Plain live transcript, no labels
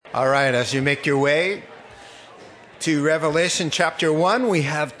All right, as you make your way to Revelation chapter 1, we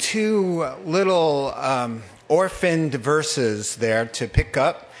have two little orphaned verses there to pick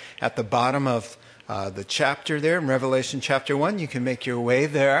up at the bottom of the chapter there in Revelation chapter 1. You can make your way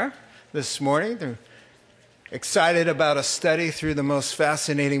there this morning. They're excited about a study through the most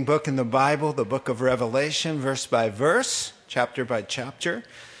fascinating book in the Bible, the book of Revelation, verse by verse, chapter by chapter.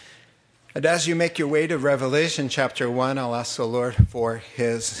 And as you make your way to Revelation chapter 1, I'll ask the Lord for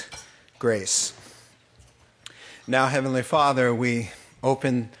his grace. Now, Heavenly Father, we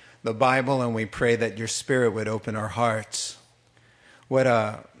open the Bible and we pray that your Spirit would open our hearts. What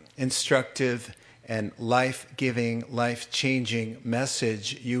a instructive and life-giving, life-changing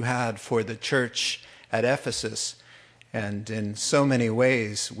message you had for the church at Ephesus. And in so many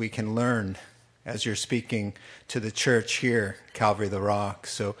ways we can learn as you're speaking to the church here, Calvary the Rock.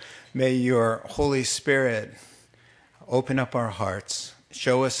 So may your Holy Spirit open up our hearts,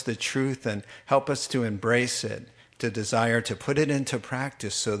 show us the truth, and help us to embrace it, to desire to put it into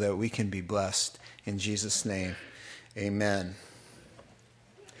practice so that we can be blessed. In Jesus' name, amen.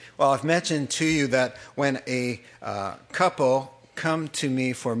 Well, I've mentioned to you that when a couple come to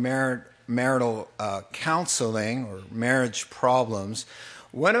me for marital counseling or marriage problems,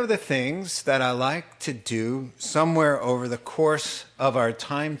 one of the things that I like to do somewhere over the course of our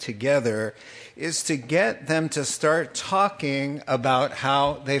time together is to get them to start talking about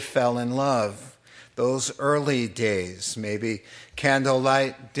how they fell in love. Those early days, maybe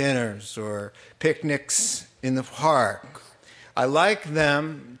candlelight dinners or picnics in the park. I like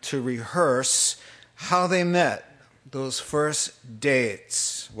them to rehearse how they met, those first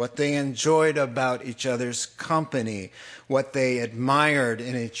dates, what they enjoyed about each other's company, what they admired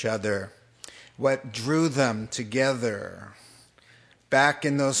in each other, what drew them together. Back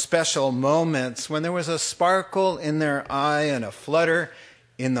in those special moments when there was a sparkle in their eye and a flutter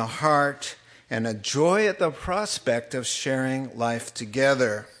in the heart and a joy at the prospect of sharing life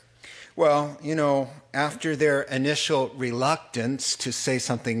together. Well, after their initial reluctance to say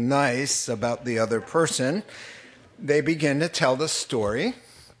something nice about the other person, they begin to tell the story,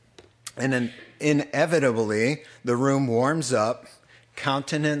 and then inevitably the room warms up,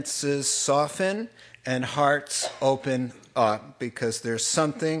 countenances soften, and hearts open up because there's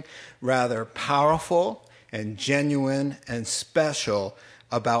something rather powerful and genuine and special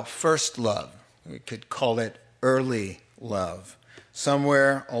about first love. We could call it early love.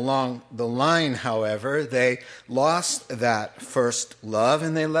 Somewhere along the line, however, they lost that first love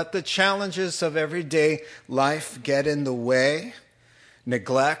and they let the challenges of everyday life get in the way.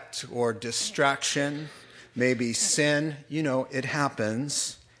 Neglect or distraction, maybe sin, it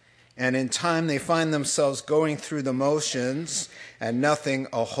happens. And in time they find themselves going through the motions and nothing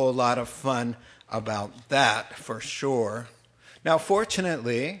a whole lot of fun about that for sure. Now,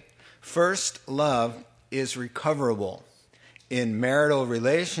 fortunately, first love is recoverable in marital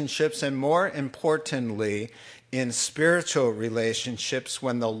relationships, and more importantly, in spiritual relationships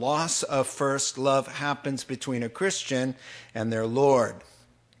when the loss of first love happens between a Christian and their Lord.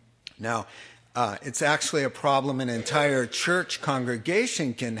 Now, it's actually a problem an entire church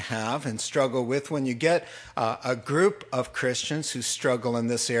congregation can have and struggle with. When you get a group of Christians who struggle in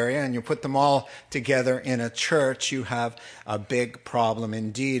this area and you put them all together in a church, you have a big problem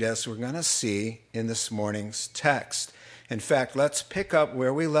indeed, as we're going to see in this morning's text. In fact, let's pick up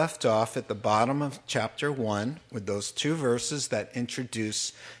where we left off at the bottom of chapter 1 with those two verses that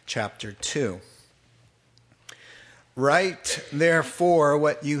introduce chapter 2. Write, therefore,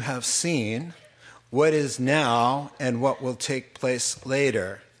 what you have seen, what is now, and what will take place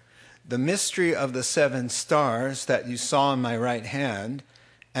later. The mystery of the 7 stars that you saw in my right hand,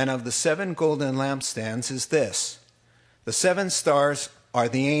 and of the 7 golden lampstands is this. The 7 stars are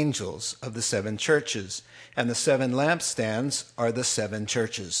the angels of the 7 churches, and the 7 lampstands are the 7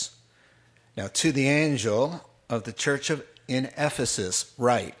 churches. Now, to the angel of the church in Ephesus,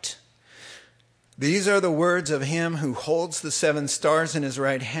 write, these are the words of him who holds the 7 stars in his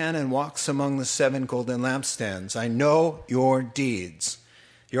right hand and walks among the 7 golden lampstands. I know your deeds,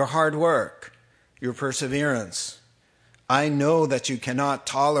 your hard work, your perseverance. I know that you cannot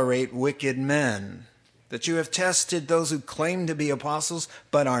tolerate wicked men, that you have tested those who claim to be apostles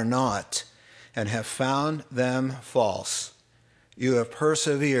but are not, and have found them false. You have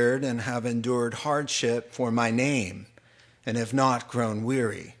persevered and have endured hardship for my name, and have not grown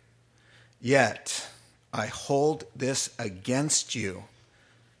weary. Yet I hold this against you.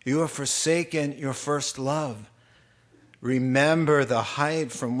 You have forsaken your first love. Remember the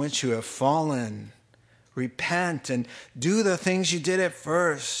height from which you have fallen. Repent and do the things you did at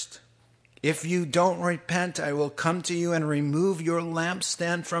first. If you don't repent, I will come to you and remove your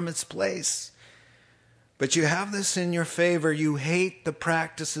lampstand from its place. But you have this in your favor. You hate the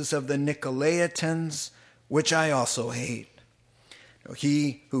practices of the Nicolaitans, which I also hate.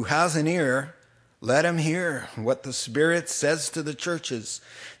 He who has an ear, let him hear what the Spirit says to the churches.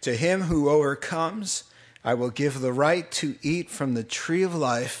 To him who overcomes, I will give the right to eat from the tree of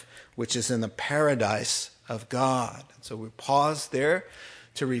life, which is in the paradise of God. So we pause there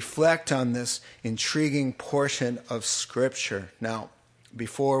to reflect on this intriguing portion of Scripture. Now,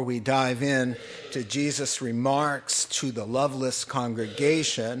 before we dive in to Jesus' remarks to the loveless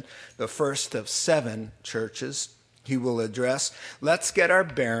congregation, the first of 7 churches he will address, let's get our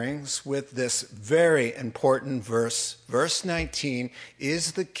bearings with this very important verse. Verse 19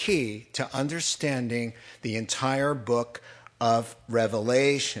 is the key to understanding the entire book of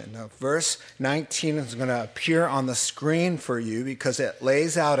Revelation. Now, verse 19 is going to appear on the screen for you because it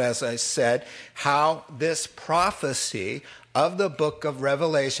lays out, as I said, how this prophecy of the book of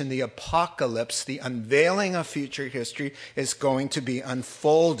Revelation, the apocalypse, the unveiling of future history, is going to be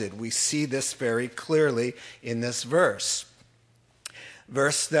unfolded. We see this very clearly in this verse.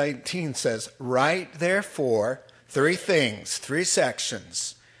 Verse 19 says, "Write therefore 3 things, 3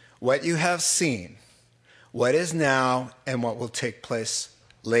 sections, what you have seen, what is now, and what will take place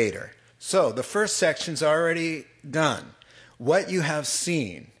later." So the first section's already done. What you have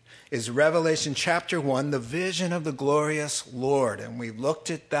seen is Revelation chapter 1, the vision of the glorious Lord. And we looked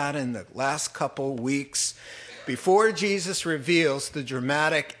at that in the last couple weeks before Jesus reveals the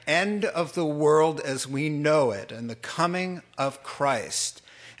dramatic end of the world as we know it and the coming of Christ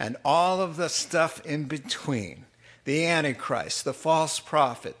and all of the stuff in between. The Antichrist, the false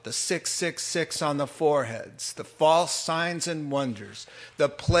prophet, the 666 on the foreheads, the false signs and wonders, the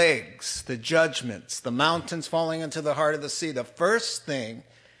plagues, the judgments, the mountains falling into the heart of the sea. The first thing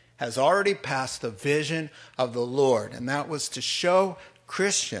has already passed, the vision of the Lord. And that was to show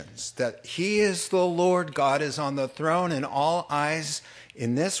Christians that he is the Lord, God is on the throne, and all eyes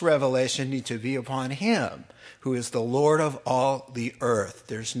in this revelation need to be upon him, who is the Lord of all the earth.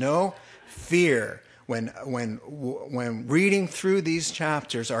 There's no fear. When reading through these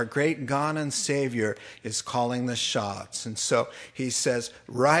chapters, our great God and Savior is calling the shots. And so he says,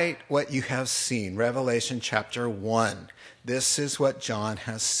 write what you have seen. Revelation chapter 1. This is what John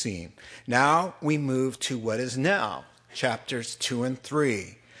has seen. Now we move to what is now, chapters 2 and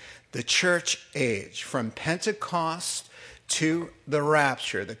 3. The church age, from Pentecost to the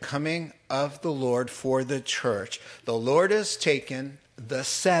rapture, the coming of the Lord for the church. The Lord has taken the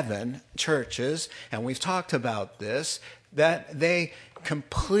 7 churches, and we've talked about this, that they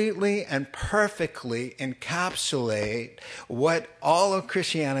completely and perfectly encapsulate what all of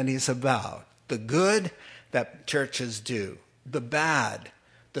Christianity is about. The good that churches do, the bad,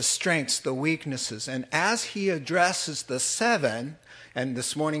 the strengths, the weaknesses. And as he addresses the 7, and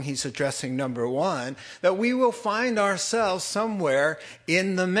this morning he's addressing number 1, that we will find ourselves somewhere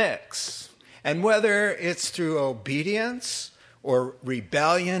in the mix. And whether it's through obedience or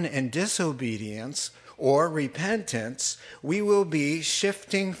rebellion and disobedience or repentance, we will be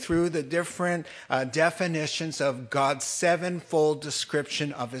shifting through the different definitions of God's 7-fold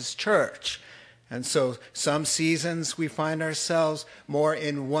description of his church. And so some seasons we find ourselves more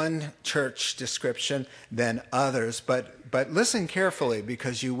in one church description than others. But listen carefully,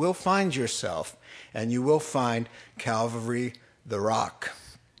 because you will find yourself and you will find Calvary the Rock.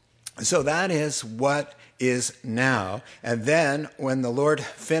 So that is what is now. And then when the Lord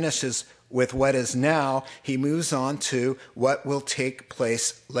finishes with what is now, he moves on to what will take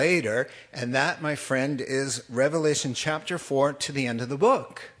place later. And that, my friend, is Revelation chapter 4 to the end of the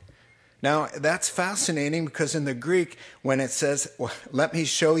book. Now, that's fascinating because in the Greek, when it says, let me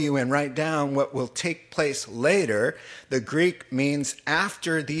show you and write down what will take place later, the Greek means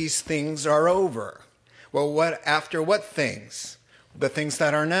after these things are over. Well, after what things? The things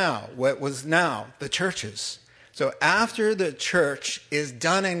that are now. What was now? The churches. So after the church is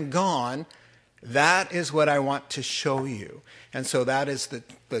done and gone, that is what I want to show you. And so that is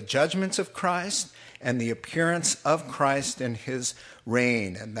the judgments of Christ and the appearance of Christ and his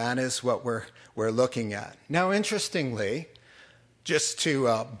reign. And that is what we're looking at. Now, interestingly, just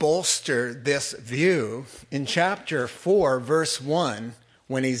to bolster this view, in chapter 4, verse 1,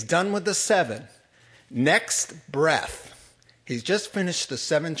 when he's done with the 7, next breath, he's just finished the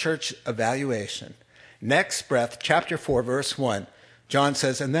 7 church evaluation. Next breath, chapter 4, verse 1, John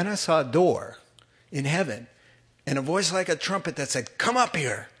says, and then I saw a door in heaven and a voice like a trumpet that said, come up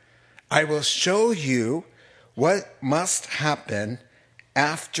here. I will show you what must happen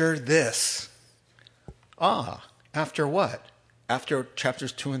after this. After what? After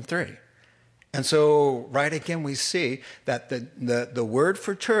chapters 2 and 3. And so, right again, we see that the word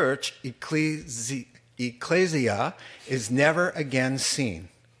for church, ecclesia, is never again seen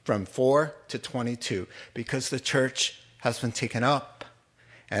from 4 to 22 because the church has been taken up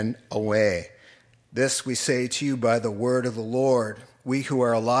and away. This we say to you by the word of the Lord. We who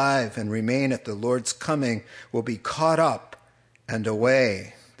are alive and remain at the Lord's coming will be caught up and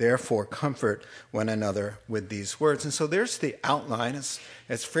away. Therefore, comfort one another with these words. And so there's the outline.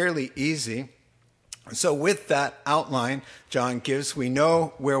 It's fairly easy. So with that outline John gives, we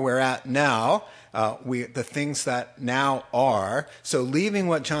know where we're at now, the things that now are. So leaving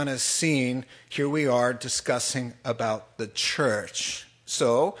what John has seen, here we are discussing about the church.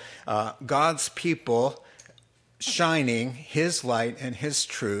 So God's people shining his light and his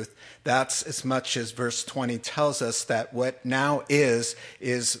truth, that's as much as verse 20 tells us that what now is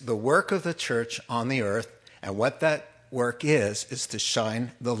the work of the church on the earth. And what that work is to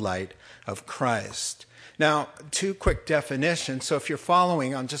shine the light of Christ. Now, 2 quick definitions. So if you're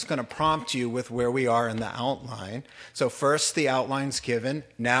following, I'm just going to prompt you with where we are in the outline. So first, the outline's given.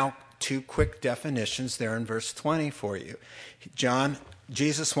 Now, 2 quick definitions there in verse 20 for you.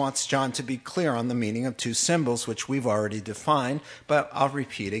 Jesus wants John to be clear on the meaning of 2 symbols, which we've already defined, but I'll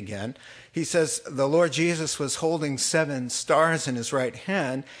repeat again. He says the Lord Jesus was holding 7 stars in his right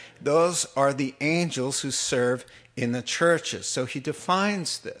hand. Those are the angels who serve in the churches. So he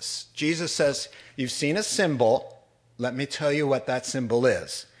defines this. Jesus says, you've seen a symbol. Let me tell you what that symbol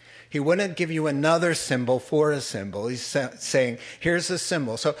is. He wouldn't give you another symbol for a symbol. He's saying, here's a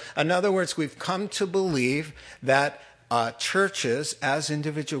symbol. So in other words, we've come to believe that churches, as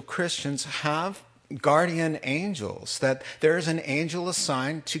individual Christians, have guardian angels, that there is an angel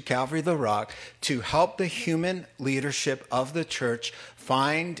assigned to Calvary the Rock to help the human leadership of the church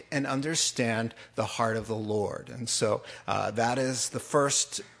find and understand the heart of the Lord. And so that is the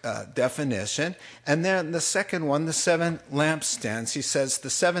first definition. And then the second one, the 7 lampstands. He says the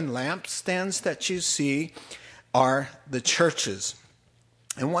 7 lampstands that you see are the churches.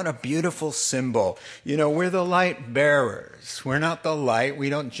 And what a beautiful symbol. You know, we're the light bearers. We're not the light. We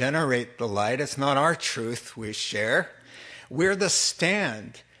don't generate the light. It's not our truth we share. We're the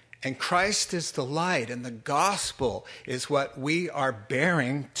stand. And Christ is the light. And the gospel is what we are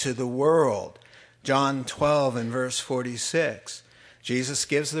bearing to the world. John 12 and verse 46. Jesus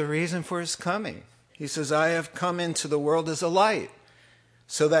gives the reason for his coming. He says, I have come into the world as a light,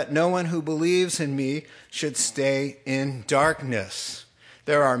 so that no one who believes in me should stay in darkness.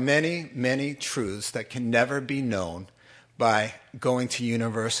 There are many, many truths that can never be known by going to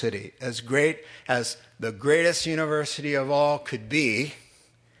university. As great as the greatest university of all could be,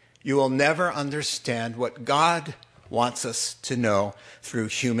 you will never understand what God wants us to know through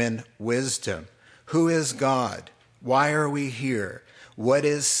human wisdom. Who is God? Why are we here? What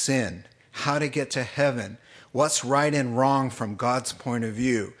is sin? How to get to heaven? What's right and wrong from God's point of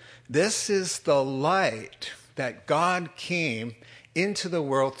view? This is the light that God came into the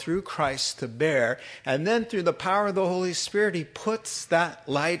world through Christ to bear. And then through the power of the Holy Spirit, he puts that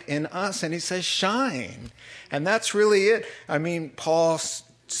light in us and he says, shine. And that's really it. I mean, Paul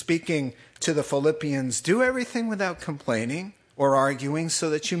speaking to the Philippians, do everything without complaining or arguing so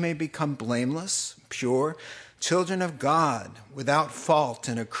that you may become blameless, pure, children of God, without fault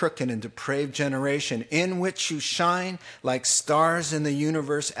in a crooked and depraved generation, in which you shine like stars in the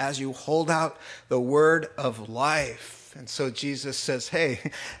universe as you hold out the word of life. And so Jesus says, hey,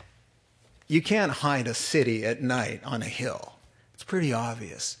 you can't hide a city at night on a hill. It's pretty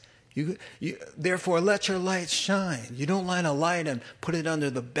obvious. Therefore, let your light shine. You don't light a light and put it under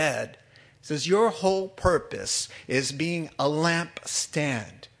the bed. He says, your whole purpose is being a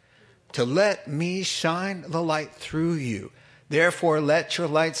lampstand, to let me shine the light through you. Therefore, let your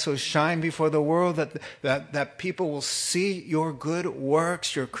light so shine before the world that people will see your good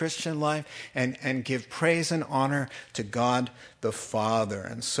works, your Christian life, and give praise and honor to God the Father.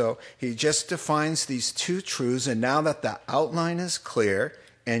 And so he just defines these 2 truths. And now that the outline is clear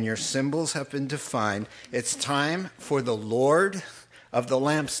and your symbols have been defined, it's time for the Lord of the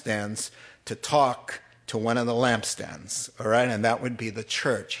lampstands to talk to one of the lampstands. All right? And that would be the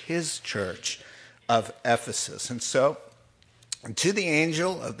church, his church of Ephesus. And so, and to the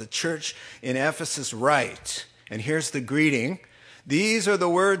angel of the church in Ephesus write, and here's the greeting, these are the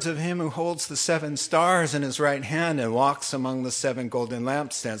words of him who holds the 7 stars in his right hand and walks among the 7 golden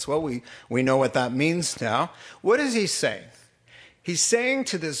lampstands. Well, we know what that means now. What is he saying? He's saying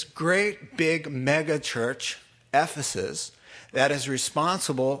to this great big mega church, Ephesus, that is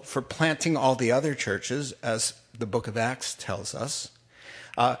responsible for planting all the other churches, as the book of Acts tells us.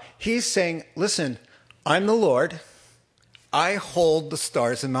 He's saying, listen, I'm the Lord. I hold the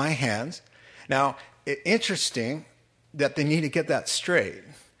stars in my hands. Now, interesting that they need to get that straight,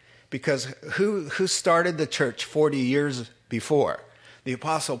 because who started the church 40 years before? The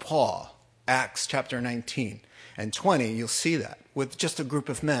Apostle Paul, Acts chapter 19 and 20, you'll see that, with just a group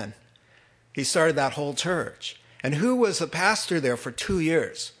of men. He started that whole church. And who was the pastor there for 2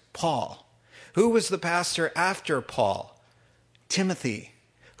 years? Paul. Who was the pastor after Paul? Timothy.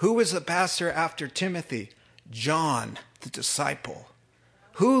 Who was the pastor after Timothy? John, the disciple.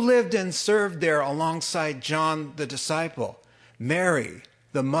 Who lived and served there alongside John, the disciple? Mary,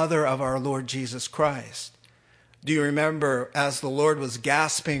 the mother of our Lord Jesus Christ. Do you remember, as the Lord was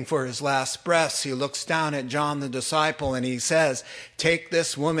gasping for his last breaths, he looks down at John the disciple and he says, take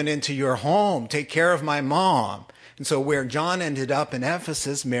this woman into your home, take care of my mom. And so where John ended up in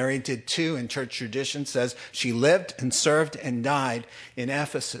Ephesus, Mary did too, and church tradition says she lived and served and died in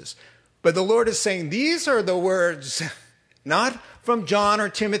Ephesus. But the Lord is saying, these are the words, not from John or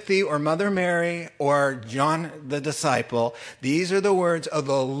Timothy or Mother Mary or John the disciple. These are the words of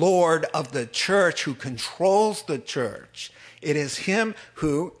the Lord of the church, who controls the church. It is him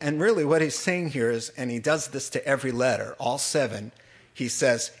who, and really what he's saying here is, and he does this to every letter, all 7, he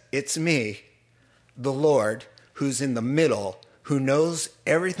says, it's me, the Lord, who's in the middle, who knows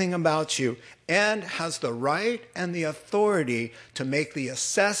everything about you and has the right and the authority to make the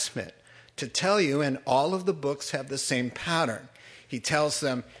assessment, to tell you, and all of the books have the same pattern. He tells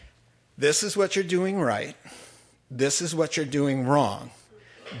them, this is what you're doing right. This is what you're doing wrong.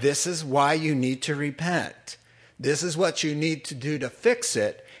 This is why you need to repent. This is what you need to do to fix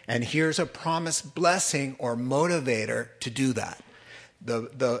it. And here's a promised blessing or motivator to do that.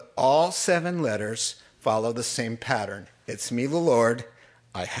 All 7 letters follow the same pattern. It's me, the Lord.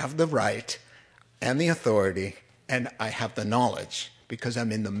 I have the right and the authority, and I have the knowledge because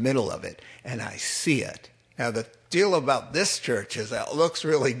I'm in the middle of it and I see it. Now, the deal about this church is that it looks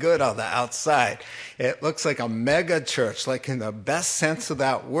really good on the outside. It looks like a mega church, like in the best sense of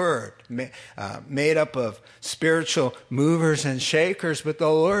that word, made up of spiritual movers and shakers, but the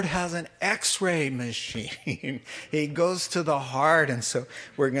Lord has an x-ray machine. He goes to the heart, and so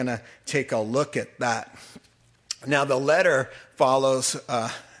we're going to take a look at that. Now, the letter follows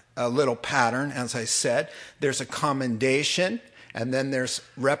a little pattern, as I said. There's a commendation, and then there's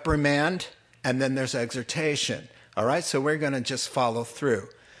reprimand, and then there's exhortation. All right, so we're going to just follow through.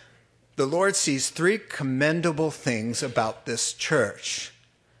 The Lord sees 3 commendable things about this church.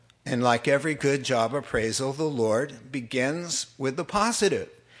 And like every good job appraisal, the Lord begins with the positive.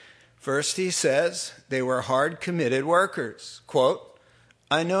 First, he says, they were hard, committed workers. Quote,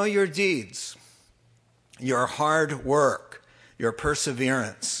 I know your deeds, your hard work, your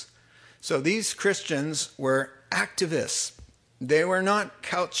perseverance. So these Christians were activists. They were not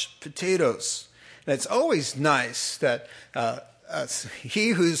couch potatoes. And it's always nice that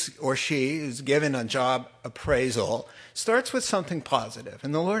he or she who's given a job appraisal starts with something positive.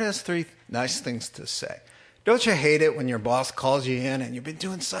 And the Lord has 3 nice things to say. Don't you hate it when your boss calls you in and you've been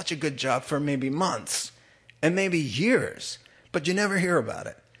doing such a good job for maybe months and maybe years, but you never hear about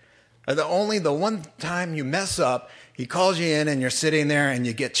it? Or the one time you mess up, he calls you in and you're sitting there and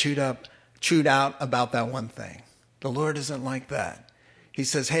you get chewed out about that one thing. The Lord isn't like that. He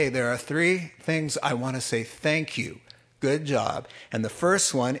says, hey, there are 3 things I want to say thank you. Good job. And the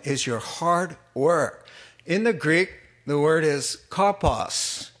first one is your hard work. In the Greek, the word is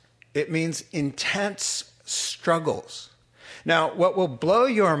kopos. It means intense struggles. Now, what will blow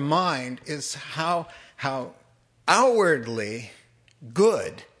your mind is how outwardly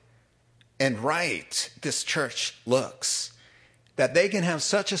good and right this church looks. That they can have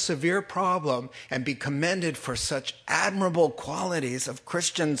such a severe problem and be commended for such admirable qualities of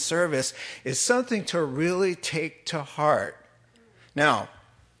Christian service is something to really take to heart. Now,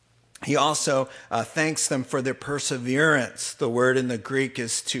 he also thanks them for their perseverance. The word in the Greek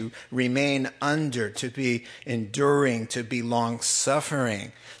is to remain under, to be enduring, to be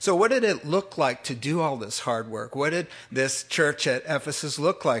long-suffering. So what did it look like to do all this hard work? What did this church at Ephesus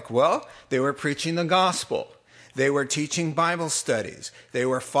look like? Well, they were preaching the gospel. They were teaching Bible studies. They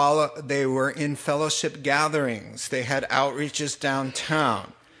were in fellowship gatherings. They had outreaches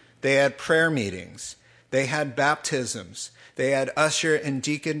downtown. They had prayer meetings. They had baptisms. They had usher and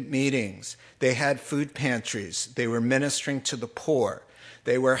deacon meetings. They had food pantries. They were ministering to the poor.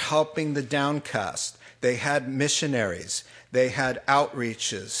 They were helping the downcast. They had missionaries. They had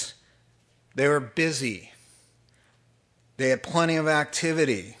outreaches. They were busy. They had plenty of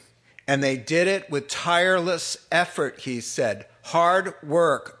activity. And they did it with tireless effort, he said. Hard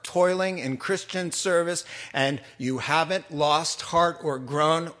work, toiling in Christian service, and you haven't lost heart or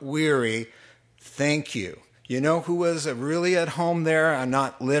grown weary. Thank you. You know who was really at home there?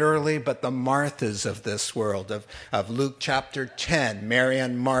 Not literally, but the Marthas of this world, of Luke chapter 10, Mary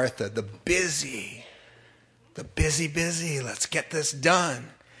and Martha, the busy, let's get this done.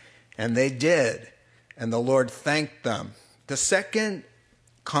 And they did, and the Lord thanked them. The second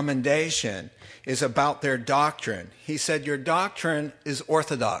commendation is about their doctrine. He said, your doctrine is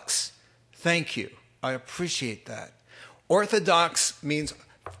orthodox. Thank you. I appreciate that. Orthodox means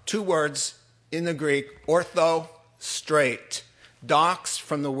two words in the Greek, ortho, straight. Dox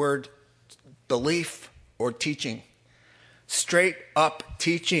from the word belief or teaching. Straight up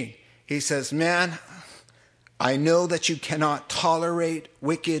teaching. He says, man, I know that you cannot tolerate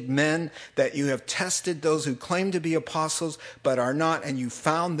wicked men, that you have tested those who claim to be apostles but are not, and you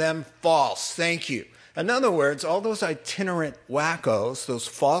found them false. Thank you. In other words, all those itinerant wackos, those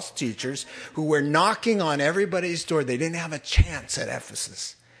false teachers who were knocking on everybody's door, they didn't have a chance at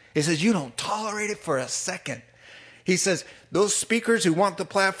Ephesus. He says, you don't tolerate it for a second. He says, those speakers who want the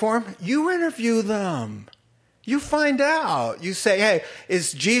platform, you interview them. You find out. You say, hey,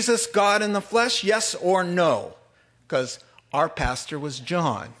 is Jesus God in the flesh? Yes or no? Because our pastor was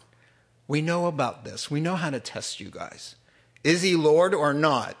John. We know about this. We know how to test you guys. Is he Lord or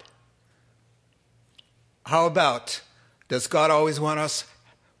not? How about, does God always want us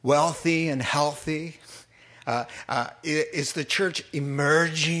wealthy and healthy? Is the church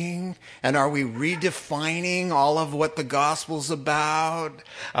emerging? And are we redefining all of what the gospel's about?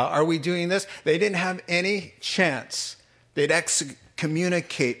 Are we doing this? They didn't have any chance. They'd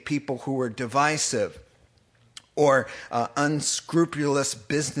excommunicate people who were divisive or unscrupulous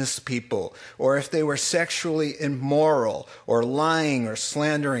business people, or if they were sexually immoral or lying or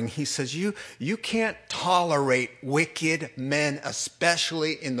slandering. He says, you can't tolerate wicked men,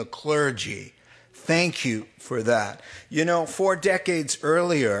 especially in the clergy. Thank you for that. 4 decades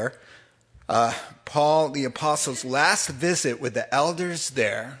earlier, Paul the Apostle's last visit with the elders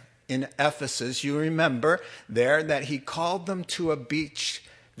there in Ephesus, you remember there that he called them to a beach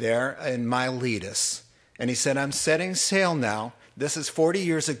there in Miletus. And he said, I'm setting sail now. This is 40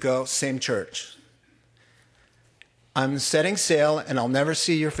 years ago, same church. I'm setting sail and I'll never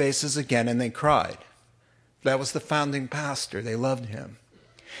see your faces again. And they cried. That was the founding pastor. They loved him.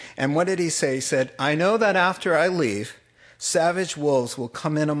 And what did he say? He said, I know that after I leave, savage wolves will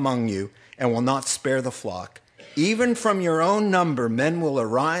come in among you and will not spare the flock. Even from your own number, men will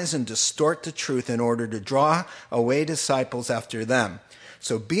arise and distort the truth in order to draw away disciples after them.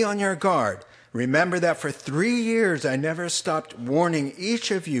 So be on your guard. Remember that for 3 years I never stopped warning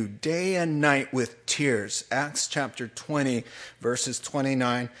each of you day and night with tears. Acts chapter 20, verses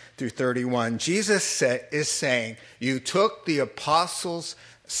 29 through 31. Jesus is saying, you took the apostles'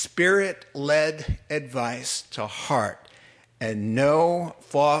 Spirit-led advice to heart, and no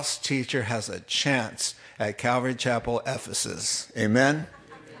false teacher has a chance at Calvary Chapel, Ephesus. Amen?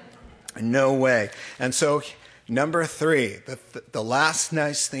 No way. And so, number 3, the last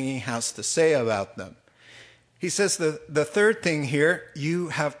nice thing he has to say about them. He says the third thing here, you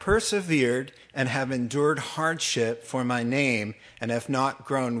have persevered and have endured hardship for my name and have not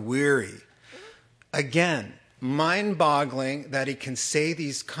grown weary. Again, mind-boggling that he can say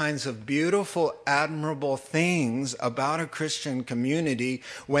these kinds of beautiful, admirable things about a Christian community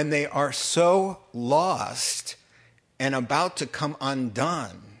when they are so lost and about to come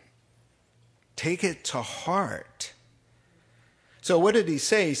undone. Take it to heart. So what did he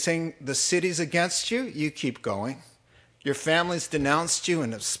say? He's saying the city's against you, you keep going. Your family's denounced you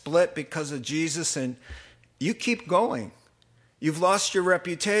and have split because of Jesus, and you keep going. You've lost your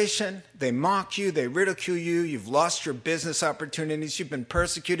reputation. They mock you. They ridicule you. You've lost your business opportunities. You've been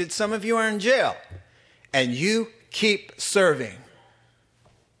persecuted. Some of you are in jail. And you keep serving.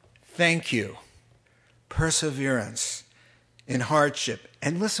 Thank you. Perseverance in hardship.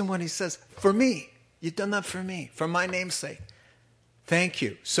 And listen what he says. For me. You've done that for me. For my name's sake. Thank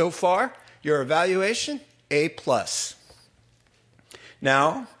you. So far, your evaluation, A+.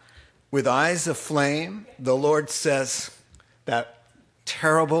 Now, with eyes of flame, the Lord says, that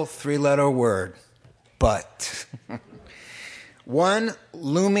terrible 3-letter word, but. One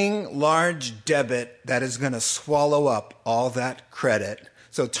looming large debit that is going to swallow up all that credit.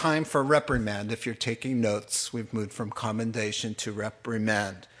 So time for reprimand. If you're taking notes, we've moved from commendation to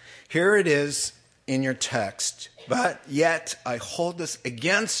reprimand. Here it is in your text. But yet I hold this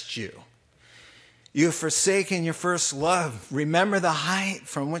against you. You have forsaken your first love. Remember the height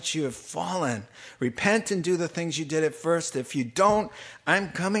from which you have fallen. Repent and do the things you did at first. If you don't,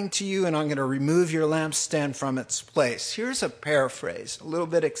 I'm coming to you and I'm going to remove your lampstand from its place. Here's a paraphrase, a little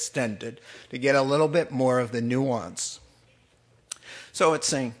bit extended, to get a little bit more of the nuance. So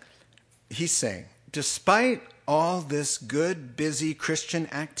he's saying, despite all this good, busy Christian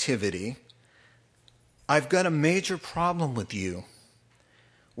activity, I've got a major problem with you.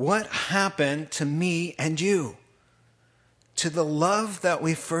 What happened to me and you? To the love that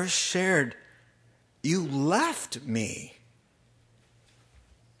we first shared, you left me.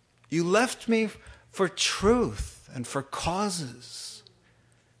 You left me for truth and for causes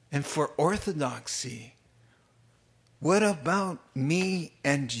and for orthodoxy. What about me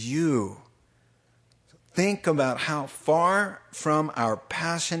and you? Think about how far from our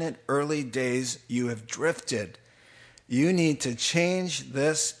passionate early days you have drifted. You need to change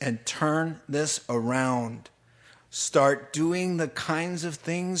this and turn this around. Start doing the kinds of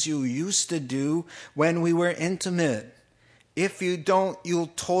things you used to do when we were intimate. If you don't,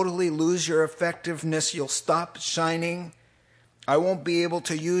 you'll totally lose your effectiveness. You'll stop shining. I won't be able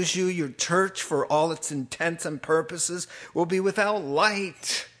to use you. Your church, for all its intents and purposes, will be without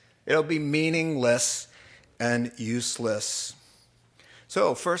light. It'll be meaningless and useless.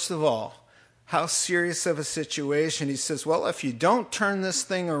 So, first of all, how serious of a situation? He says, well, if you don't turn this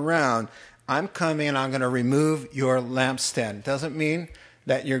thing around, I'm coming and I'm going to remove your lampstand. Doesn't mean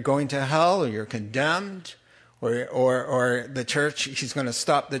that you're going to hell or you're condemned or the church, he's going to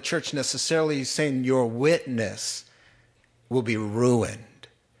stop the church necessarily. He's saying your witness will be ruined.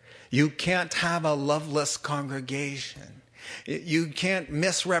 You can't have a loveless congregation. You can't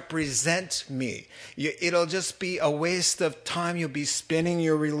misrepresent me. It'll just be a waste of time. You'll be spinning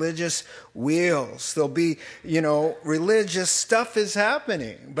your religious wheels. There'll be, religious stuff is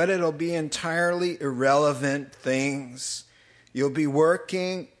happening, but it'll be entirely irrelevant things. You'll be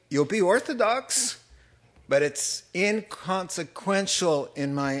working, you'll be orthodox, but it's inconsequential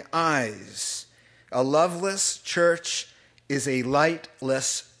in my eyes. A loveless church is a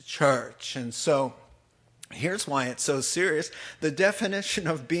lightless church. And so, here's why it's so serious. The definition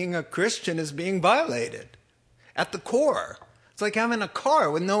of being a Christian is being violated at the core. It's like having a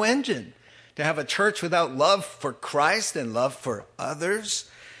car with no engine. To have a church without love for Christ and love for others.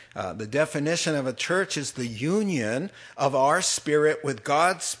 The definition of a church is the union of our spirit with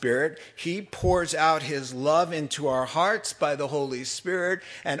God's Spirit. He pours out his love into our hearts by the Holy Spirit.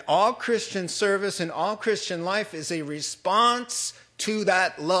 And all Christian service and all Christian life is a response to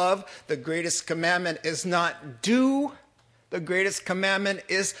that love. The greatest commandment is not do. The greatest commandment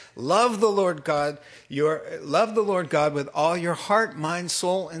is love the Lord God. Love the Lord God with all your heart, mind,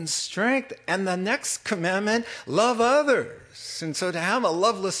 soul, and strength. And the next commandment, love others. And so to have a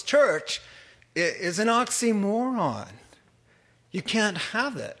loveless church is an oxymoron. You can't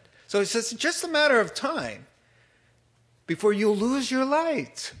have it. So it's just a matter of time before you lose your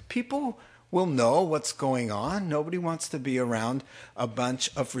light. People will know what's going on. Nobody wants to be around a bunch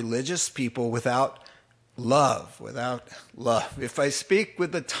of religious people without love. If I speak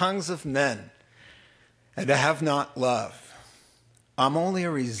with the tongues of men and I have not love, I'm only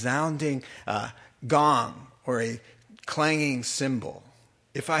a resounding gong or a clanging cymbal.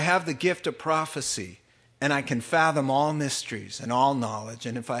 If I have the gift of prophecy and I can fathom all mysteries and all knowledge,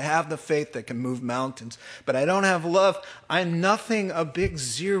 and if I have the faith that can move mountains, but I don't have love, I'm nothing, a big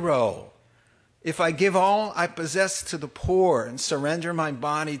zero. If I give all I possess to the poor and surrender my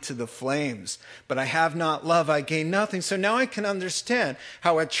body to the flames, but I have not love, I gain nothing. So now I can understand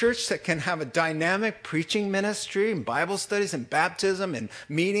how a church that can have a dynamic preaching ministry and Bible studies and baptism and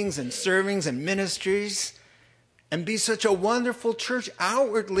meetings and servings and ministries and be such a wonderful church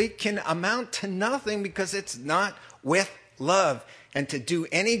outwardly can amount to nothing because it's not with love. And to do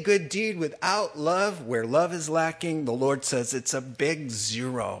any good deed without love, where love is lacking, the Lord says it's a big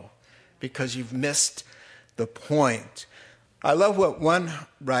zero. Because you've missed the point. I love what one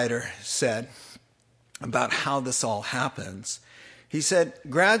writer said about how this all happens. He said,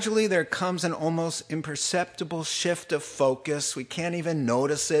 gradually there comes an almost imperceptible shift of focus. We can't even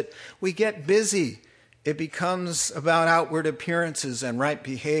notice it. We get busy. It becomes about outward appearances and right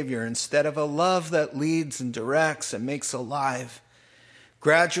behavior instead of a love that leads and directs and makes alive.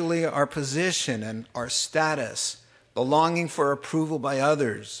 Gradually our position and our status, the longing for approval by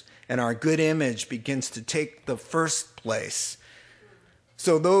others, and our good image begins to take the first place.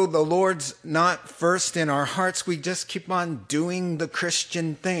 So though the Lord's not first in our hearts, we just keep on doing the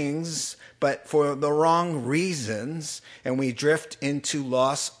Christian things, but for the wrong reasons, and we drift into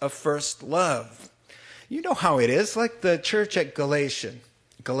loss of first love. You know how it is, like the church at Galatia.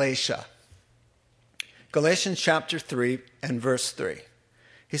 Galatians chapter 3 and verse 3.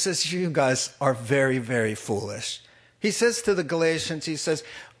 He says, you guys are very, very foolish. He says to the Galatians, he says,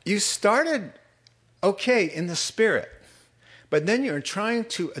 you started okay in the Spirit, but then you're trying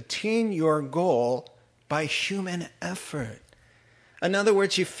to attain your goal by human effort. In other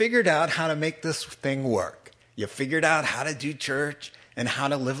words, you figured out how to make this thing work. You figured out how to do church and how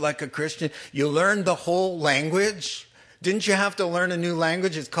to live like a Christian. You learned the whole language. Didn't you have to learn a new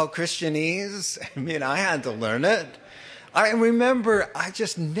language? It's called Christianese. I mean, I had to learn it. I remember I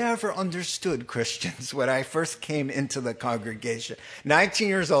just never understood Christians when I first came into the congregation. 19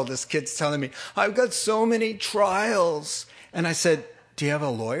 years old, this kid's telling me, I've got so many trials. And I said, do you have a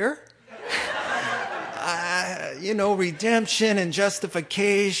lawyer? Redemption and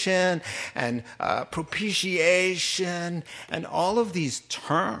justification and propitiation and all of these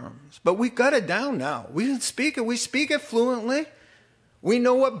terms. But we got it down now. We can speak it. We speak it fluently. We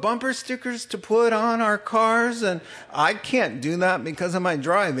know what bumper stickers to put on our cars, and I can't do that because of my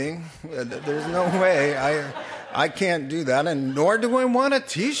driving. There's no way. I can't do that, and nor do I want a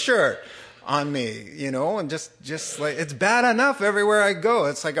T-shirt on me, and just like, it's bad enough everywhere I go.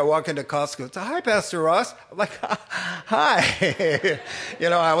 It's like I walk into Costco. It's hi, Pastor Ross. I'm like, hi.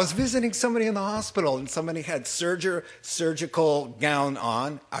 I was visiting somebody in the hospital, and somebody had surgical gown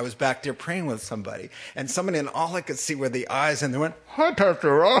on. I was back there praying with somebody, and all I could see were the eyes, and they went, hi,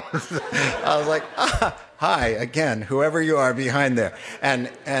 Pastor Ross. I was like, hi again, whoever you are behind there. And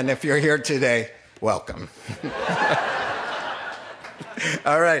if you're here today, welcome.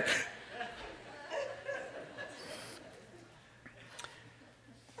 All right.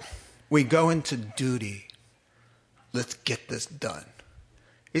 We go into duty. Let's get this done.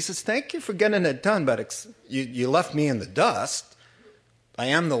 He says, thank you for getting it done, but you left me in the dust. I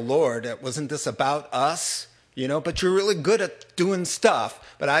am the Lord. Wasn't this about us? But you're really good at doing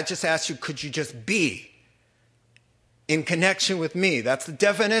stuff. But I just asked you, could you just be in connection with me? That's the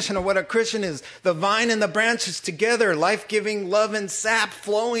definition of what a Christian is. The vine and the branches together, life-giving love and sap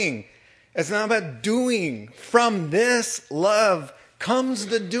flowing. It's not about doing. From this love comes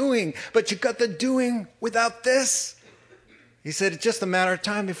the doing, but you got the doing without this. He said it's just a matter of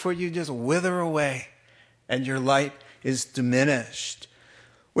time before you just wither away and your light is diminished.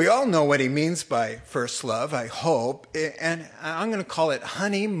 We all know what he means by first love, I hope, and I'm going to call it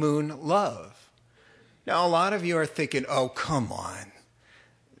honeymoon love. Now, a lot of you are thinking, oh, come on.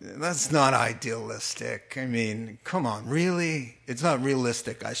 That's not idealistic. I mean, come on, really? It's not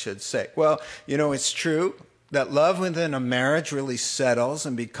realistic, I should say. Well, it's true that love within a marriage really settles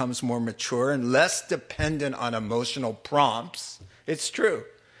and becomes more mature and less dependent on emotional prompts. It's true.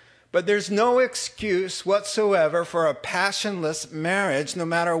 But there's no excuse whatsoever for a passionless marriage, no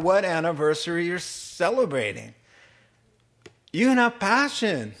matter what anniversary you're celebrating. You can have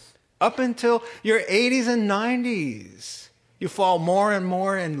passion up until your 80s and 90s. You fall more and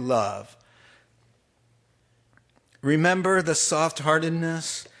more in love. Remember the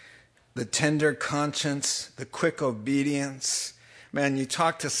soft-heartedness, the tender conscience, the quick obedience. Man, you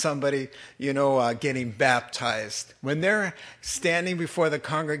talk to somebody, getting baptized. When they're standing before the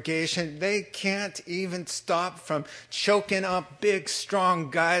congregation, they can't even stop from choking up big, strong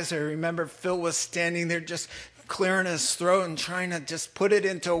guys. I remember Phil was standing there just clearing his throat and trying to just put it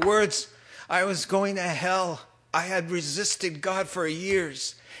into words. I was going to hell. I had resisted God for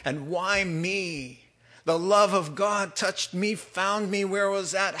years. And why me? The love of God touched me, found me where I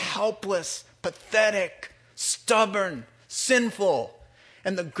was at, helpless, pathetic, stubborn, sinful.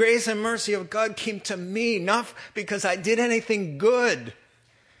 And the grace and mercy of God came to me, not because I did anything good,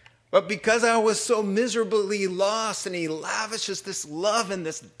 but because I was so miserably lost, and he lavishes this love and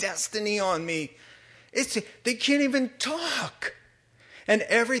this destiny on me. They can't even talk. And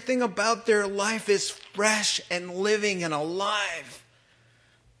everything about their life is fresh and living and alive.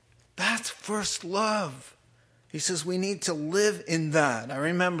 That's first love. He says we need to live in that. I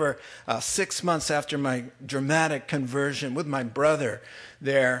remember 6 months after my dramatic conversion with my brother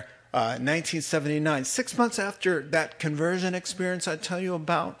there, 1979. 6 months after that conversion experience I tell you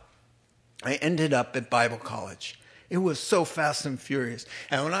about, I ended up at Bible college. It was so fast and furious.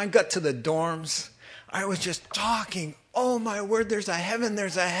 And when I got to the dorms, I was just talking. Oh, my word, there's a heaven,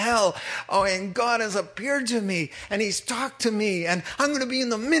 there's a hell. Oh, and God has appeared to me, and he's talked to me, and I'm going to be in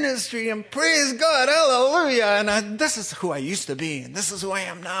the ministry, and praise God, hallelujah. And this is who I used to be, and this is who I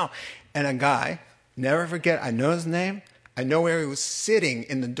am now. And a guy, never forget, I know his name. I know where he was sitting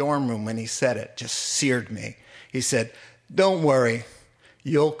in the dorm room when he said it. Just seared me. He said, don't worry,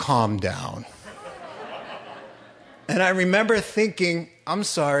 you'll calm down. And I remember thinking, I'm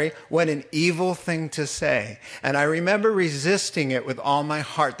sorry, what an evil thing to say. And I remember resisting it with all my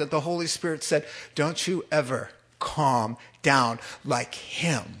heart, that the Holy Spirit said, don't you ever calm down like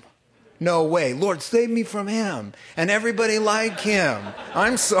him. No way. Lord, save me from him and everybody like him.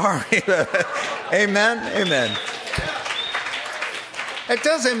 I'm sorry. Amen. Amen. It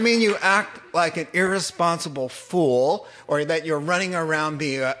doesn't mean you act like an irresponsible fool or that you're running around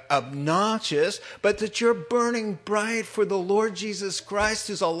being obnoxious, but that you're burning bright for the Lord Jesus Christ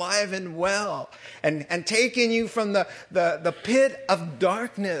who's alive and well and taking you from the pit of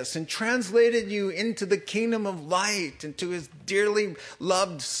darkness and translated you into the kingdom of light, into his dearly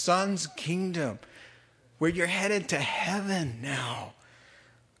loved Son's kingdom, where you're headed to heaven now.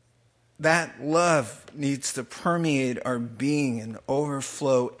 That love needs to permeate our being and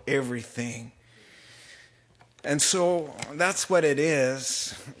overflow everything. And so that's what it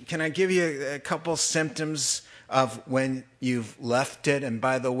is. Can I give you a couple symptoms of when you've left it? And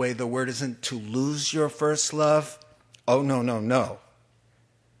by the way, the word isn't to lose your first love. Oh, no.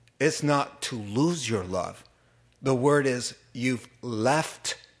 It's not to lose your love. The word is you've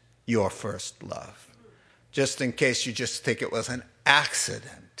left your first love. Just in case you just think it was an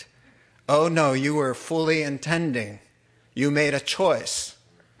accident. Oh no, you were fully intending. You made a choice.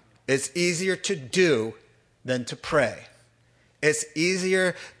 It's easier to do than to pray. It's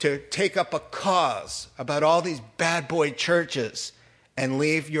easier to take up a cause about all these bad boy churches and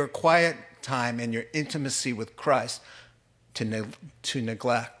leave your quiet time and your intimacy with Christ to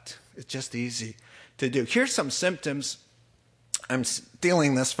neglect. It's just easy to do. Here's some symptoms. I'm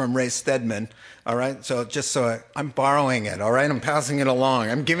stealing this from Ray Stedman, all right? So I'm borrowing it, all right? I'm passing it along.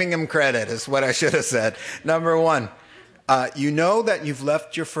 I'm giving him credit is what I should have said. Number one, you know that you've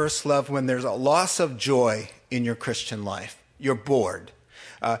left your first love when there's a loss of joy in your Christian life. You're bored.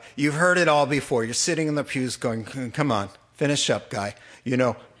 You've heard it all before. You're sitting in the pews going, come on, finish up, guy.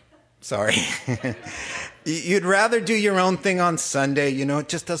 Sorry. You'd rather do your own thing on Sunday. It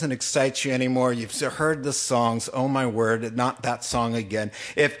just doesn't excite you anymore. You've heard the songs. Oh, my word, not that song again.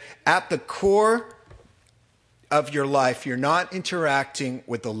 If at the core of your life, you're not interacting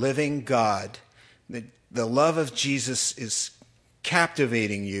with the living God, the love of Jesus is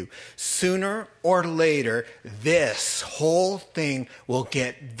captivating you, sooner or later, this whole thing will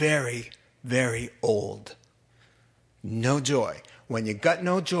get very, very old. No joy. When you got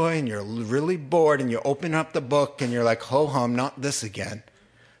no joy and you're really bored and you open up the book and you're like, ho-hum, not this again.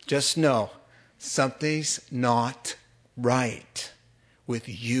 Just know something's not right with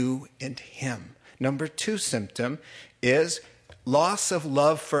you and him. Number two symptom is loss of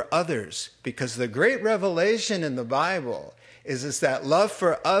love for others. Because the great revelation in the Bible is that love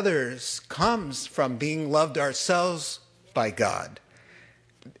for others comes from being loved ourselves by God.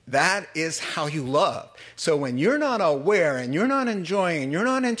 That is how you love. So when you're not aware and you're not enjoying and you're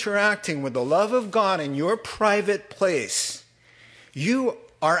not interacting with the love of God in your private place, you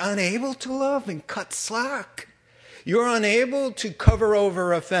are unable to love and cut slack. You're unable to cover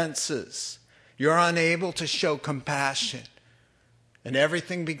over offenses. You're unable to show compassion. And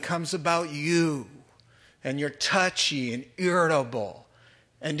everything becomes about you. And you're touchy and irritable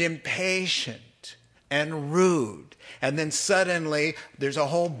and impatient and rude. And then suddenly there's a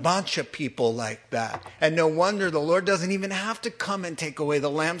whole bunch of people like that. And no wonder the Lord doesn't even have to come and take away the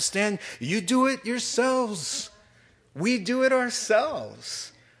lampstand. You do it yourselves. We do it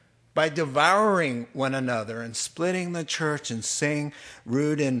ourselves by devouring one another and splitting the church and saying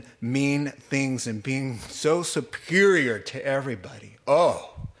rude and mean things and being so superior to everybody.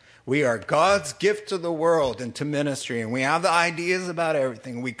 Oh, we are God's gift to the world and to ministry, and we have the ideas about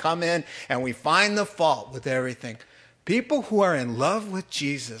everything. We come in and we find the fault with everything. People who are in love with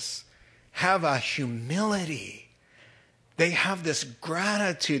Jesus have a humility. They have this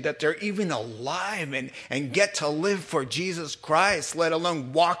gratitude that they're even alive and get to live for Jesus Christ, let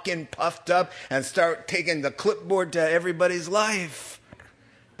alone walk in puffed up and start taking the clipboard to everybody's life.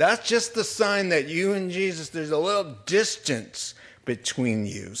 That's just the sign that you and Jesus, there's a little distance between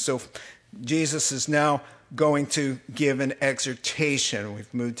you. So Jesus is now going to give an exhortation.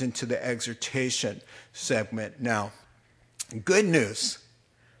 We've moved into the exhortation segment now. Good news.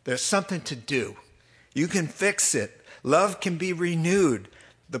 There's something to do. You can fix it. Love can be renewed.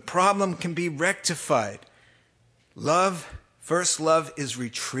 The problem can be rectified. Love, first love is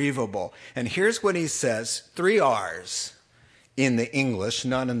retrievable. And here's what he says, 3 R's in the English,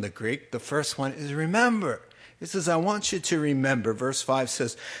 not in the Greek. The first one is remember. He says, I want you to remember. Verse 5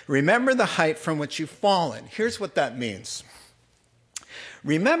 says, remember the height from which you've fallen. Here's what that means.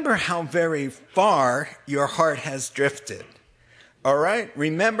 Remember how very far your heart has drifted. All right?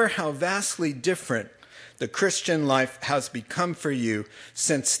 Remember how vastly different the Christian life has become for you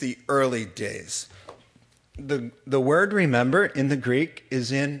since the early days. The word remember in the Greek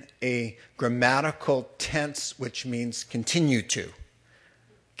is in a grammatical tense, which means continue to.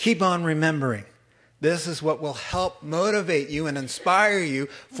 Keep on remembering. This is what will help motivate you and inspire you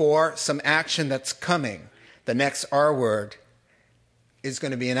for some action that's coming. The next R word, is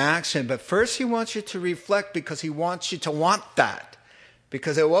going to be in action. But first he wants you to reflect because he wants you to want that.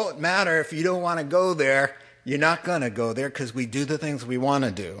 Because it won't matter if you don't want to go there. You're not going to go there because we do the things we want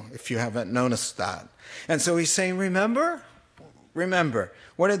to do, if you haven't noticed that. And so he's saying, remember? Remember.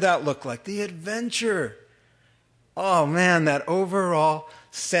 What did that look like? The adventure. Oh man, that overall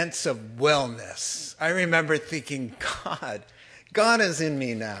sense of wellness. I remember thinking, God is in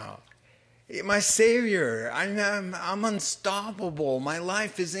me now. My Savior, I'm unstoppable. My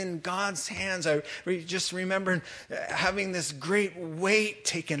life is in God's hands. I just remember having this great weight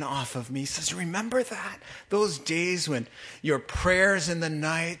taken off of me. He says, remember that? Those days when your prayers in the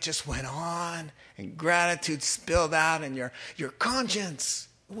night just went on and gratitude spilled out and your conscience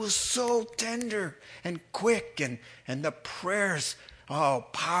was so tender and quick and the prayers,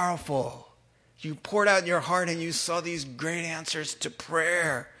 powerful. You poured out your heart and you saw these great answers to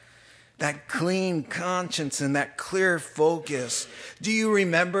prayer. That clean conscience and that clear focus. Do you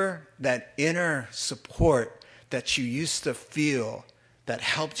remember that inner support that you used to feel that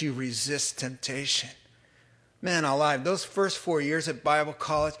helped you resist temptation? Man alive, those first 4 years at Bible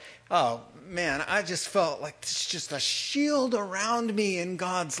college, oh man, I just felt like it's just a shield around me in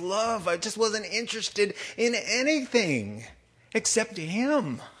God's love. I just wasn't interested in anything except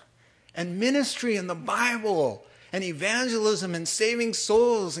Him and ministry and the Bible. And evangelism and saving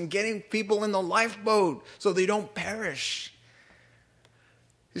souls and getting people in the lifeboat so they don't perish.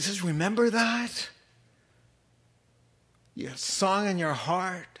 He says, remember that? Your song in your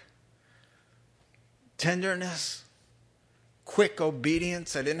heart, tenderness, quick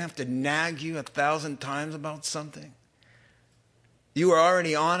obedience. I didn't have to nag you 1,000 times about something. You were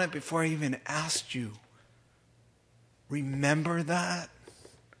already on it before I even asked you. Remember that?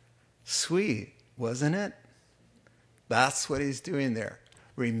 Sweet, wasn't it? That's what he's doing there.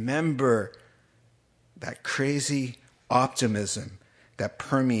 Remember that crazy optimism that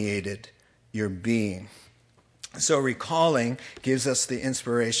permeated your being. So recalling gives us the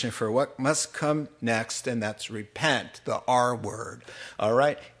inspiration for what must come next, and that's repent, the R word. All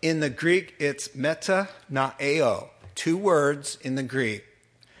right? In the Greek, it's meta, not ao. 2 words in the Greek.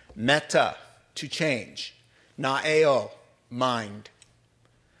 Meta, to change. Not ao, mind.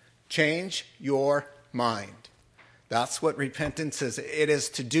 Change your mind. That's what repentance is. It is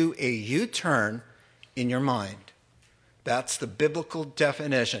to do a U-turn in your mind. That's the biblical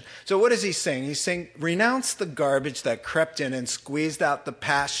definition. So what is he saying? He's saying, renounce the garbage that crept in and squeezed out the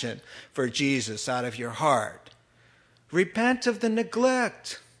passion for Jesus out of your heart. Repent of the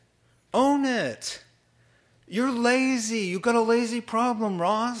neglect. Own it. You're lazy. You got a lazy problem,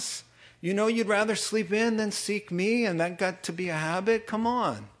 Ross. You know you'd rather sleep in than seek me, and that got to be a habit? Come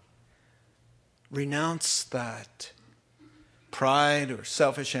on. Renounce that. Pride or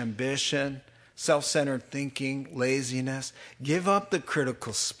selfish ambition, self-centered thinking, laziness. Give up the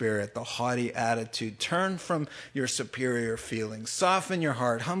critical spirit, the haughty attitude. Turn from your superior feelings. Soften your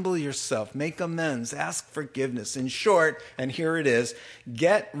heart. Humble yourself. Make amends. Ask forgiveness. In short, and here it is,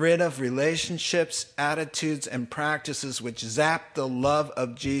 get rid of relationships, attitudes, and practices which zap the love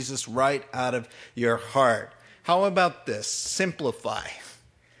of Jesus right out of your heart. How about this? Simplify.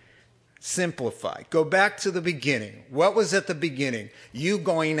 Simplify. Go back to the beginning. What was at the beginning? You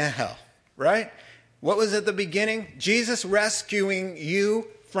going to hell, right? What was at the beginning? Jesus rescuing you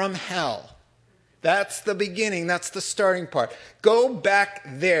from hell. That's the beginning. That's the starting part. Go back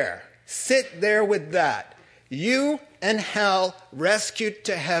there. Sit there with that. You and hell rescued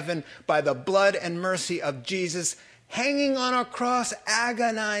to heaven by the blood and mercy of Jesus, hanging on a cross,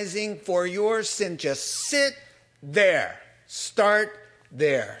 agonizing for your sin. Just sit there. Start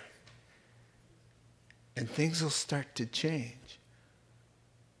there. And things will start to change.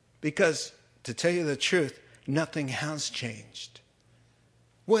 Because, to tell you the truth, nothing has changed.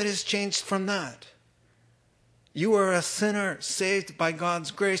 What has changed from that? You were a sinner saved by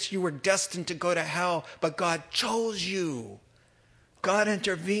God's grace. You were destined to go to hell, but God chose you. God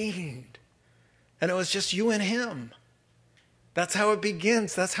intervened. And it was just you and Him. That's how it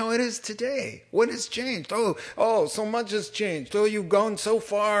begins. That's how it is today. What has changed? Oh, so much has changed. Oh, you've gone so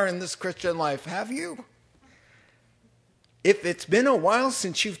far in this Christian life. Have you? If it's been a while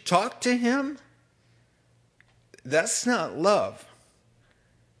since you've talked to Him, that's not love.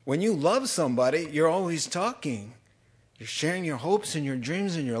 When you love somebody, you're always talking. You're sharing your hopes and your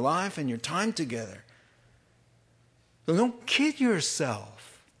dreams and your life and your time together. So don't kid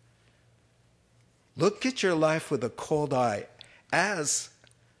yourself. Look at your life with a cold eye, as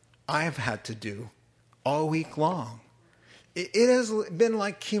I've had to do all week long. It has been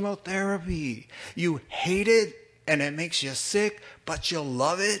like chemotherapy. You hate it and it makes you sick, but you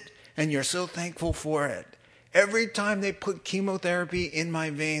love it and you're so thankful for it. Every time they put chemotherapy in my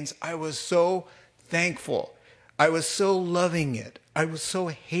veins, I was so thankful. I was so loving it. I was so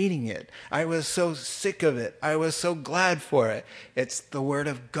hating it. I was so sick of it. I was so glad for it. It's the Word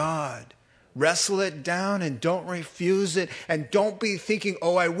of God. Wrestle it down and don't refuse it. And don't be thinking,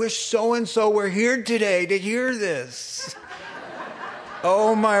 oh, I wish so-and-so were here today to hear this.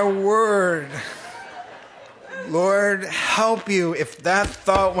 Oh, my word. Lord, help you if that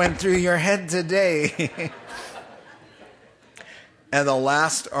thought went through your head today. And the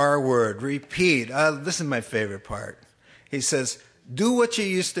last R word, repeat. This is my favorite part. He says, do what you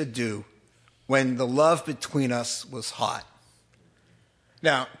used to do when the love between us was hot.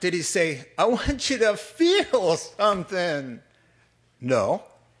 Now, did he say, I want you to feel something? No.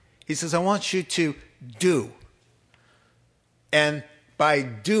 He says, I want you to do. And by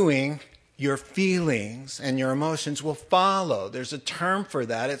doing, your feelings and your emotions will follow. There's a term for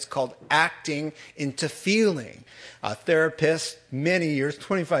that. It's called acting into feeling. A therapist many years,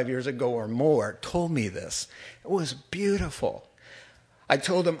 25 years ago or more, told me this. It was beautiful. I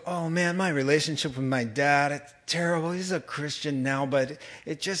told him, oh man, my relationship with my dad, it's terrible. He's a Christian now, but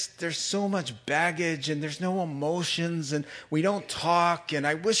there's so much baggage and there's no emotions and we don't talk and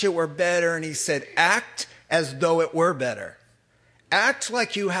I wish it were better. And he said, act as though it were better. Act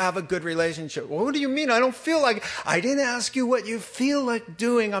like you have a good relationship. Well, what do you mean? I don't feel like, I didn't ask you what you feel like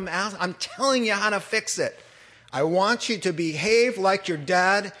doing. I'm telling you how to fix it. I want you to behave like your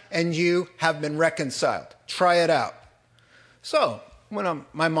dad and you have been reconciled. Try it out. So, when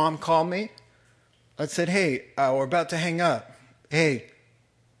my mom called me, I said, hey, we're about to hang up. Hey,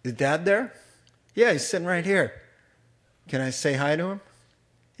 is Dad there? Yeah, he's sitting right here. Can I say hi to him?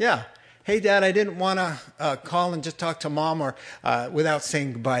 Yeah. Hey, Dad, I didn't want to call and just talk to Mom or without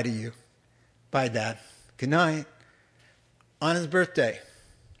saying goodbye to you. Bye, Dad. Good night. On his birthday,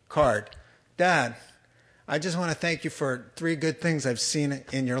 card. Dad, I just want to thank you for 3 good things I've seen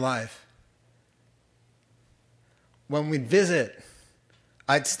in your life. When we'd visit,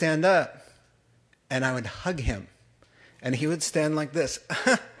 I'd stand up and I would hug him. And he would stand like this.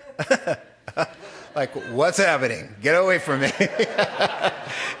 Like, what's happening? Get away from me.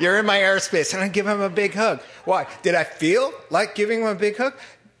 You're in my airspace. And I'd give him a big hug. Why? Did I feel like giving him a big hug?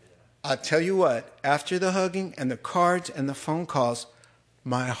 I'll tell you what. After the hugging and the cards and the phone calls,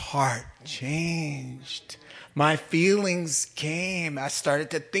 my heart changed. My feelings came. I started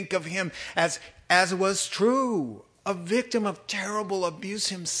to think of him as was true. A victim of terrible abuse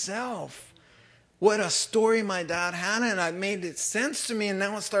himself. What a story my dad had, and it made it sense to me, and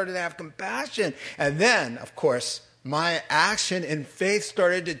now I started to have compassion. And then, of course, my action in faith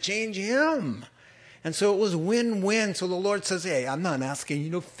started to change him. And so it was win-win. So the Lord says, hey, I'm not asking you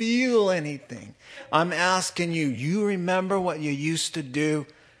to feel anything. I'm asking you remember what you used to do?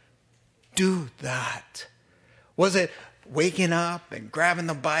 Do that. Was it waking up and grabbing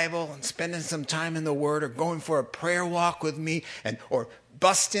the Bible and spending some time in the Word or going for a prayer walk with me or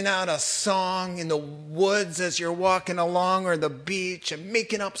busting out a song in the woods as you're walking along or the beach and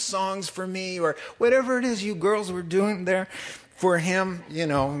making up songs for me or whatever it is you girls were doing there for him,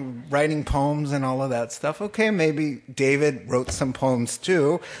 writing poems and all of that stuff. Okay, maybe David wrote some poems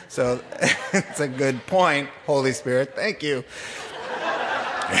too, so it's a good point, Holy Spirit. Thank you.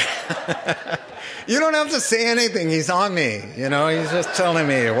 You don't have to say anything. He's on me. He's just telling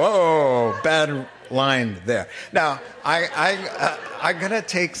me, whoa, bad line there. Now, I'm going to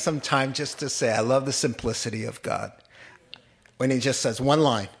take some time just to say I love the simplicity of God. When he just says one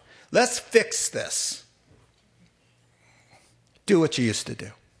line, let's fix this. Do what you used to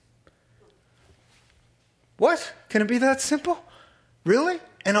do. What? Can it be that simple? Really?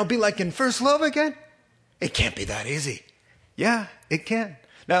 And I'll be like in first love again? It can't be that easy. Yeah, it can.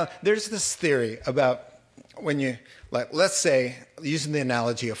 Now, there's this theory about when you, let's say, using the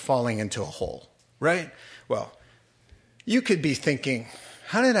analogy of falling into a hole, right? Well, you could be thinking,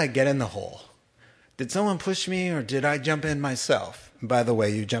 how did I get in the hole? Did someone push me or did I jump in myself? And by the way,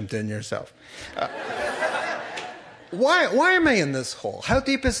 you jumped in yourself. Why am I in this hole? How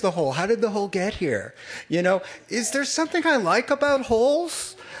deep is the hole? How did the hole get here? Is there something I like about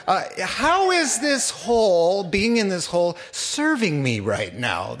holes? How is this hole, being in this hole, serving me right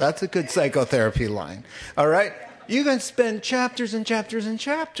now? That's a good psychotherapy line. All right? You can spend chapters and chapters and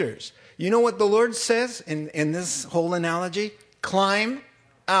chapters. You know what the Lord says in this whole analogy? Climb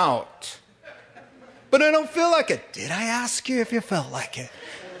out. But I don't feel like it. Did I ask you if you felt like it?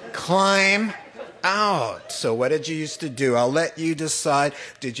 Climb out. So what did you used to do? I'll let you decide.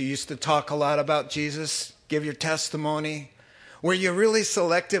 Did you used to talk a lot about Jesus? Give your testimony? Were you really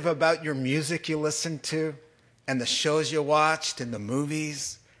selective about your music you listened to and the shows you watched and the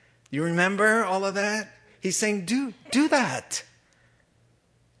movies? You remember all of that? He's saying, do that.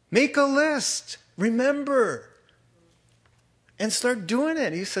 Make a list. Remember. And start doing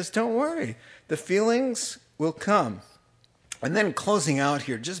it. He says, don't worry. The feelings will come. And then closing out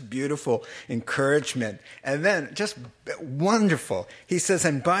here, just beautiful encouragement. And then just wonderful. He says,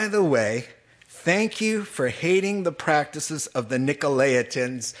 and by the way, thank you for hating the practices of the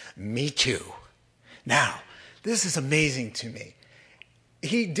Nicolaitans. Me too. Now, this is amazing to me.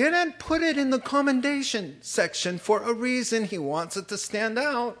 He didn't put it in the commendation section for a reason. He wants it to stand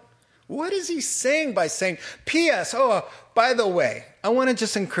out. What is he saying by saying, P.S., oh, by the way, I want to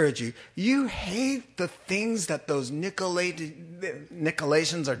just encourage you. You hate the things that those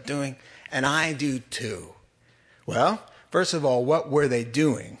Nicolaitans are doing, and I do too. Well, first of all, what were they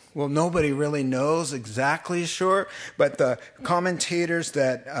doing? Well, nobody really knows exactly sure, but the commentators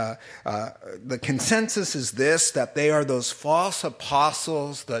the consensus is this, that they are those false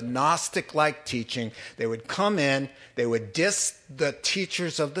apostles, the Gnostic-like teaching. They would come in, they would diss the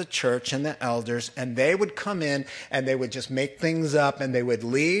teachers of the church and the elders, and they would come in and they would just make things up, and they would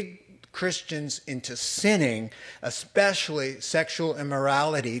lead Christians into sinning, especially sexual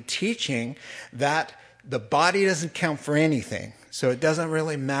immorality, teaching that the body doesn't count for anything. So it doesn't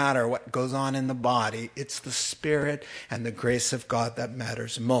really matter what goes on in the body. It's the Spirit and the grace of God that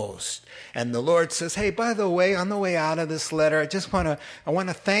matters most. And the Lord says, hey, by the way, on the way out of this letter, I want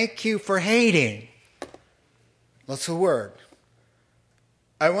to thank you for hating. What's the word?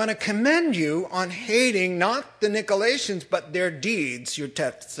 I want to commend you on hating not the Nicolaitans, but their deeds, your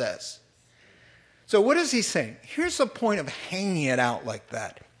text says. So what is he saying? Here's the point of hanging it out like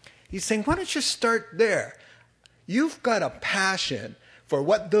that. He's saying, why don't you start there? You've got a passion for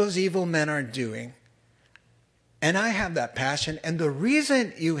what those evil men are doing. And I have that passion. And the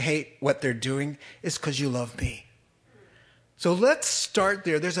reason you hate what they're doing is because you love me. So let's start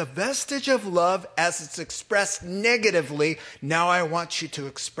there. There's a vestige of love as it's expressed negatively. Now I want you to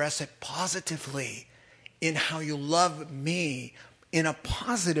express it positively in how you love me in a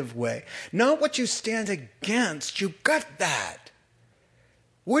positive way. Not what you stand against. You got that.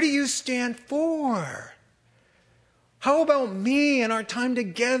 What do you stand for? How about me and our time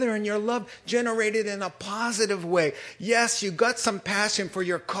together and your love generated in a positive way? Yes, you got some passion for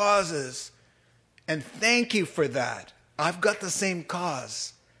your causes. And thank you for that. I've got the same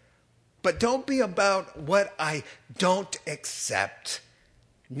cause. But don't be about what I don't accept.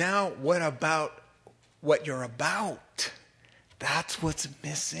 Now, what about what you're about? That's what's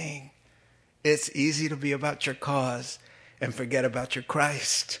missing. It's easy to be about your cause and forget about your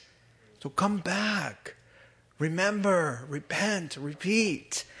Christ. So come back. Remember, repent,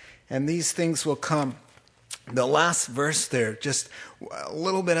 repeat, and these things will come. The last verse there, just a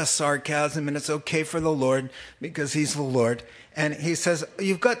little bit of sarcasm, and it's okay for the Lord because he's the Lord. And he says,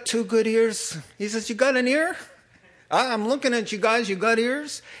 you've got 2 good ears. He says, you got an ear? I'm looking at you guys, you got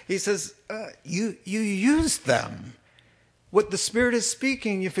ears? He says, you use them. What the Spirit is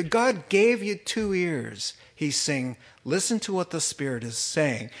speaking, if God gave you 2 ears, he's saying, listen to what the Spirit is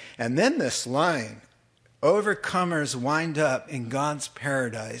saying. And then this line, overcomers wind up in God's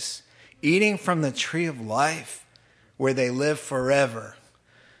paradise, eating from the tree of life where they live forever.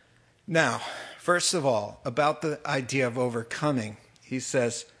 Now, first of all, about the idea of overcoming, he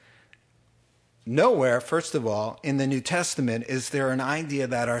says, nowhere, first of all, in the New Testament is there an idea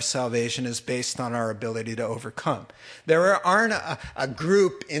that our salvation is based on our ability to overcome. There aren't a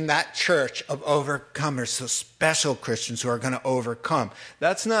group in that church of overcomers, so special Christians who are going to overcome.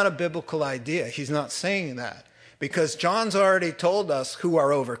 That's not a biblical idea. He's not saying that because John's already told us who are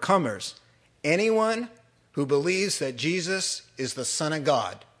overcomers. Anyone who believes that Jesus is the Son of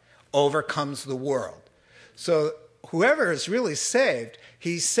God overcomes the world. So whoever is really saved,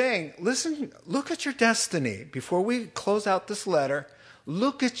 he's saying, listen, look at your destiny. Before we close out this letter,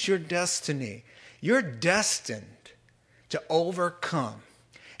 look at your destiny. You're destined to overcome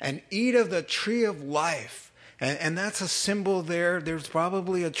and eat of the tree of life. And that's a symbol there. There's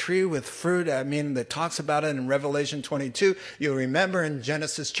probably a tree with fruit. I mean, that talks about it in Revelation 22. You'll remember in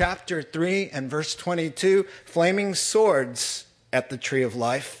Genesis chapter 3 and verse 22, flaming swords at the tree of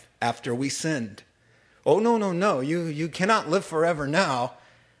life after we sinned. Oh, no. You cannot live forever now.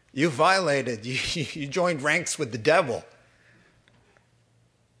 You violated. You joined ranks with the devil.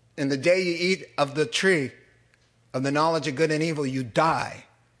 And the day you eat of the tree of the knowledge of good and evil, you die.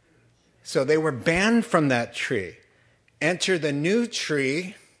 So they were banned from that tree. Enter the new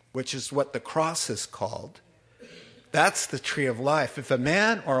tree, which is what the cross is called. That's the tree of life. If a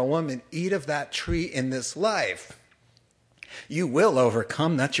man or a woman eat of that tree in this life, you will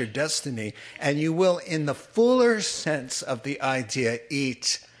overcome. That's your destiny. And you will, in the fuller sense of the idea,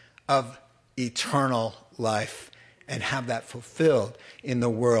 eat of eternal life and have that fulfilled in the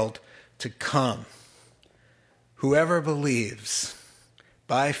world to come. Whoever believes,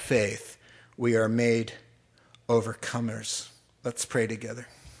 by faith, we are made overcomers. Let's pray together.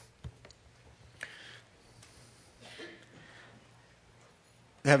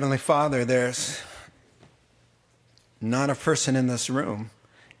 Heavenly Father, there's not a person in this room,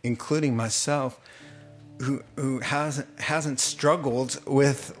 including myself, who hasn't struggled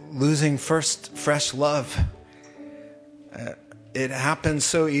with losing first fresh love. It happens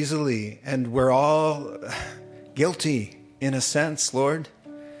so easily, and we're all guilty in a sense, Lord.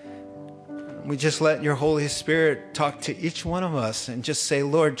 We just let your Holy Spirit talk to each one of us and just say,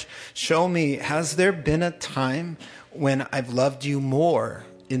 Lord, show me, has there been a time when I've loved you more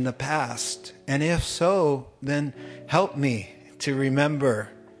in the past? And if so, then help me to remember,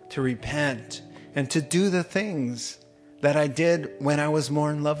 to repent, and to do the things that I did when I was more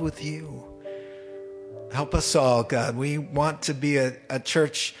in love with you. Help us all, God. We want to be a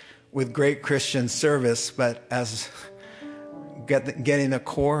church with great Christian service, but as getting the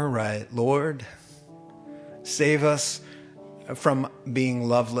core right, Lord, save us from being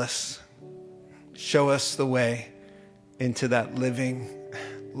loveless. Show us the way into that living,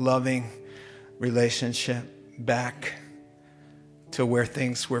 loving relationship back to where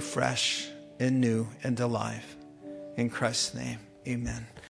things were fresh and new and alive. In Christ's name, amen.